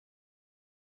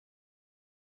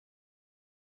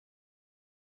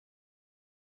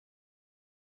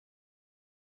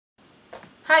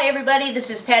Hi everybody, this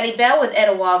is Patty Bell with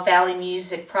Etowah Valley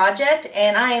Music Project,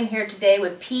 and I am here today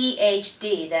with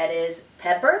PhD, that is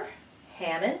Pepper,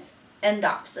 Hammonds, and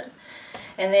Dobson.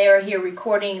 And they are here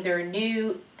recording their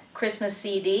new Christmas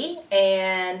CD,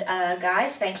 and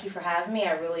guys, thank you for having me.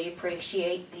 I really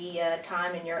appreciate the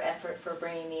time and your effort for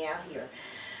bringing me out here.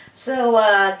 So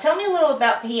tell me a little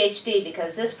about PhD,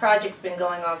 because this project's been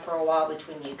going on for a while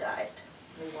between you guys.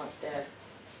 Who wants to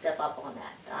step up on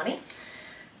that? Donnie?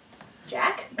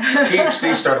 Jack?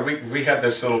 PhD started, we had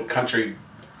this little country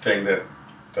thing that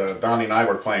Donnie and I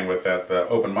were playing with at the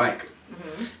open mic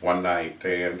one night,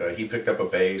 and he picked up a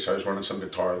bass. I was running some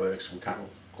guitar licks, and kind of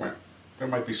went, there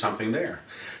might be something there.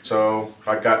 So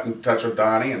I got in touch with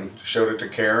Donnie and showed it to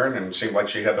Karen, and it seemed like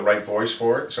she had the right voice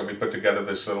for it, so we put together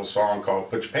this little song called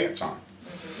Put Your Pants On,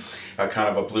 kind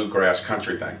of a bluegrass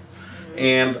country thing.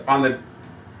 And on the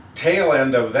tail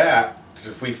end of that,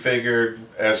 we figured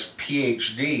as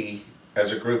PhD,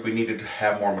 as a group, we needed to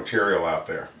have more material out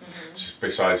there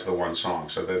besides the one song.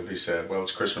 So then we said, well,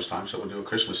 it's Christmas time, so we'll do a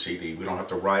Christmas CD. We don't have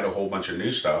to write a whole bunch of new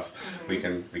stuff. We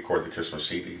can record the Christmas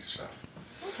CD stuff.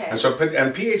 Okay. And so,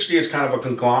 and PhD is kind of a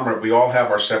conglomerate. We all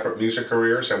have our separate music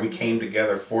careers, and we came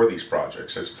together for these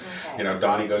projects. It's, you know,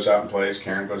 Donnie goes out and plays,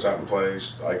 Karen goes out and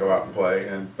plays, I go out and play.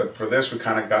 But for this, we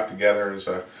kind of got together as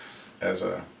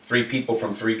three people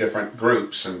from three different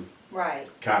groups, and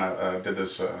kind of did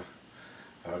this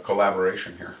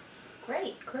collaboration here.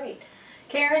 Great, great.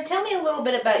 Karen, tell me a little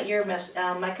bit about your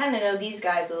I kind of know these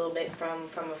guys a little bit from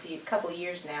a couple of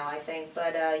years now, I think,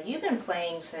 but you've been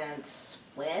playing since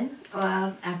when?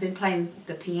 Well, I've been playing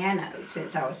the piano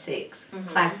since I was 6,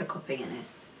 classical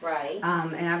pianist. Right.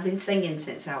 And I've been singing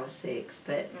since I was 6,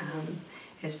 but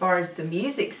as far as the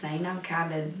music scene, I'm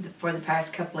kind of, for the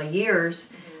past couple of years,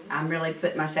 I'm really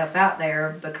putting myself out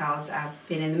there because I've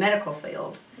been in the medical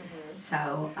field.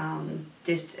 So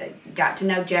just got to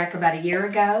know Jack about a year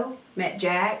ago, met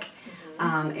Jack,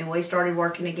 and we started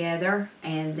working together,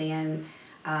 and then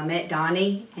met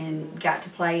Donnie and got to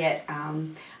play at,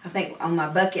 I think on my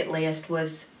bucket list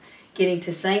was getting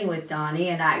to sing with Donnie,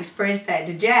 and I expressed that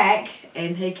to Jack,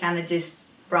 and he kind of just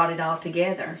brought it all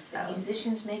together. So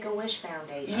Musicians Make-A-Wish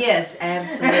Foundation. Yes,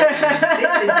 absolutely.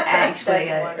 This is actually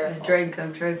a dream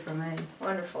come true for me.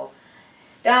 Wonderful.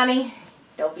 Donnie,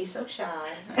 don't be so shy.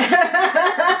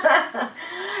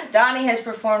 Donnie has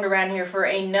performed around here for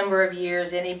a number of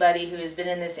years. Anybody who has been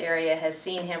in this area has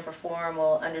seen him perform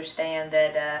will understand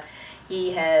that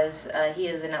he is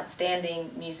an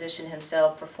outstanding musician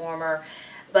himself, performer.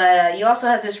 But you also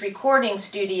have this recording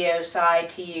studio side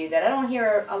to you that I don't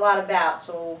hear a lot about.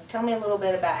 So tell me a little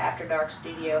bit about After Dark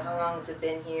Studio. How long has it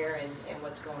been here, and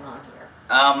what's going on here?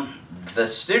 The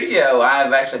studio,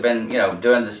 I've actually been,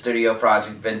 doing the studio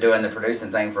project, been doing the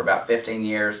producing thing for about 15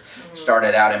 years.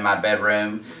 Started out in my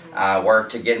bedroom,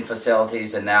 worked to get in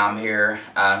facilities, and now I'm here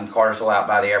in Cartersville out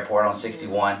by the airport on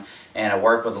 61. And I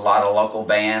work with a lot of local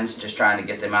bands, just trying to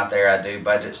get them out there. I do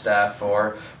budget stuff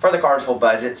for the Cartersville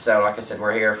budget. So like I said,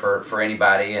 we're here for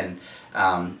anybody, and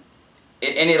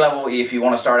at any level, if you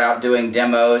want to start out doing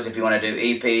demos, if you want to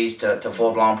do EPs to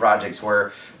full-blown projects,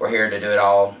 we're here to do it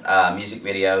all. Music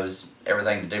videos,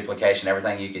 everything to duplication,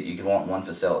 everything you could want in one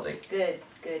facility. Good,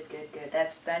 good, good, good.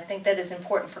 I think that is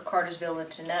important for Cartersville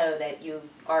to know that you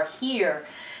are here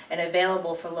and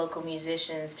available for local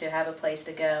musicians to have a place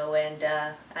to go. And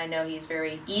I know he's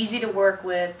very easy to work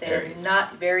with, and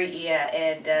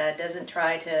doesn't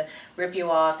try to rip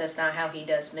you off. That's not how he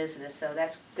does business. So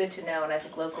that's good to know, and I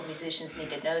think local musicians need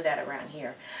to know that around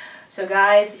here. So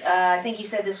guys, I think you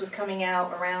said this was coming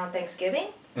out around Thanksgiving?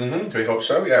 We hope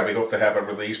so. Yeah, we hope to have it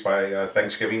released by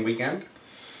Thanksgiving weekend.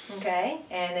 Okay,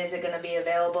 and is it going to be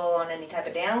available on any type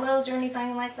of downloads or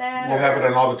anything like that? We'll have it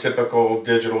on all the typical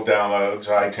digital downloads,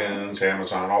 iTunes,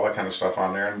 Amazon, all that kind of stuff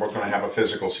on there, and we're going to have a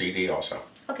physical CD also.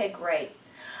 Okay, great.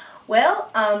 Well,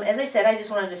 as I said, I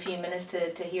just wanted a few minutes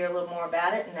to hear a little more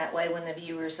about it, and that way when the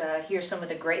viewers hear some of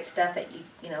the great stuff that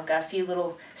you got a few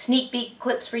little sneak peek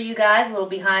clips for you guys, a little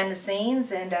behind the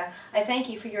scenes, and I thank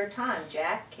you for your time,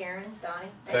 Jack, Karen,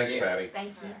 Donnie. Thanks, Patty.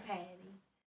 Thank you, Patty.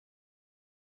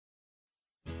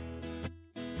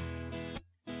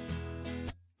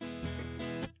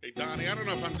 Hey Donnie, I don't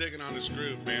know if I'm digging on this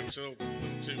groove, man. It's a little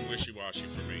too wishy-washy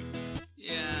for me.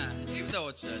 Yeah, even though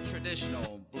it's a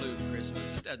traditional blue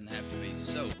Christmas, it doesn't have to be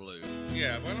so blue.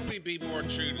 Yeah, why don't we be more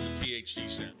true to the PhD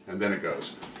sound? And then it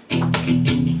goes.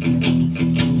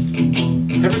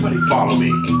 Everybody follow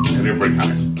me. And everybody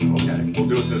kind of, okay, we'll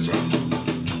do it this way.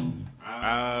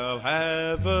 I'll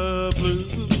have a blue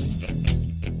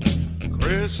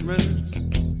Christmas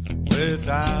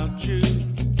without you.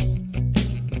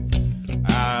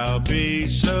 I'll be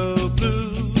so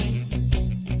blue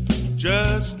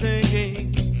just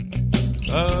thinking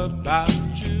about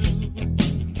you.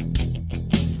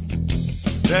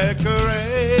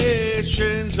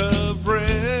 Decorations of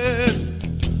red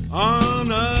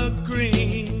on a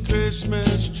green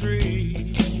Christmas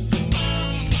tree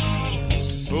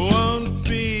won't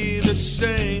be the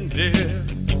same, dear,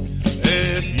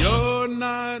 if you're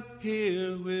not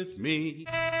here with me.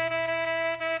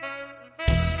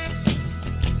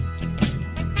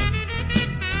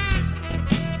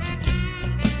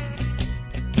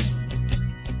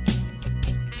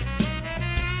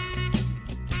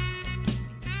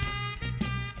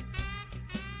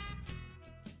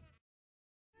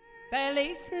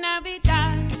 Feliz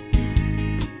Navidad,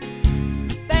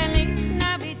 Feliz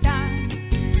Navidad,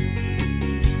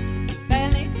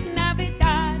 Feliz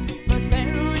Navidad,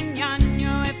 prospero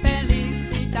año y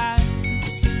felicidad.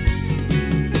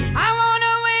 I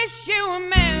wanna wish you a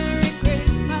Merry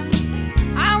Christmas.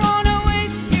 I wanna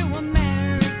wish you a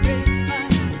Merry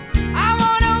Christmas. I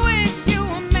wanna wish you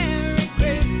a Merry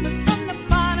Christmas from the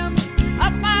bottom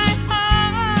of my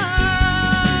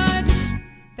heart.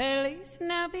 Feliz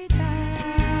Navidad.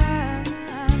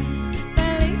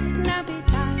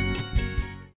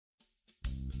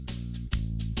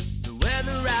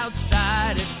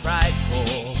 Outside is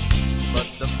frightful, but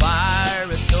the fire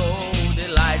is so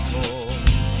delightful.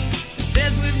 It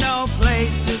says we've no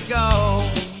place to go.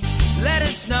 Let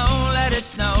it snow, let it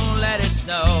snow, let it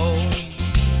snow.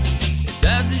 It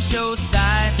doesn't show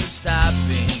signs of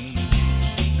stopping.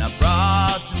 And I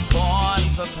brought some corn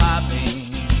for popping.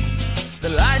 The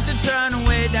lights are turned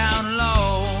way down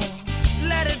low.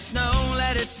 Let it snow,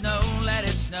 let it snow, let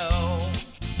it snow.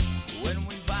 When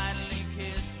we finally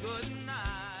kiss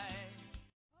goodnight.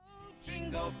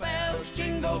 Jingle bells,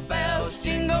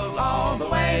 jingle all the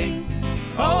way.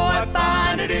 Oh, what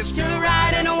fun it is to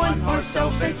ride in a one-horse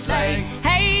open sleigh.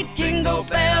 Hey, jingle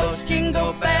bells,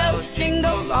 jingle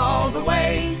all the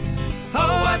way.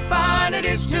 Oh, what fun it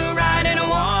is to ride in a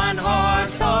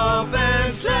one-horse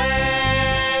open sleigh.